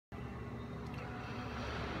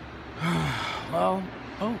Well,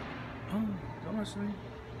 don't miss me.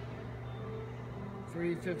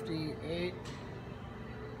 358.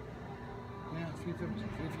 Yeah, 350,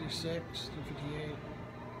 356, 358.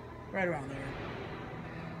 Right around there.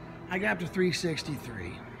 I got up to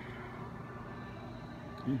 363.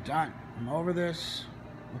 I'm done. I'm over this.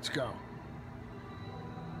 Let's go.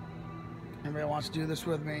 Anybody wants to do this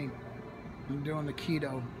with me? I'm doing the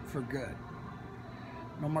keto for good.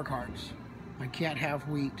 No more carbs. I can't have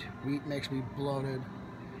wheat. Wheat makes me bloated.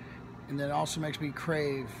 And then it also makes me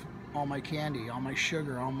crave all my candy, all my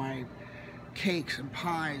sugar, all my cakes and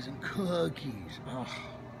pies and cookies. Ugh.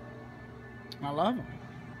 I love them.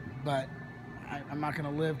 But I'm not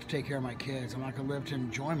going to live to take care of my kids. I'm not going to live to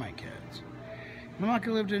enjoy my kids. I'm not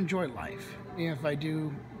going to live to enjoy life, even if I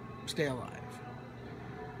do stay alive.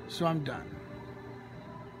 So I'm done.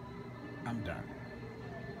 I'm done.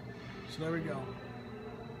 So there we go.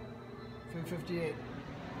 358.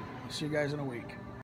 I'll see you guys in a week.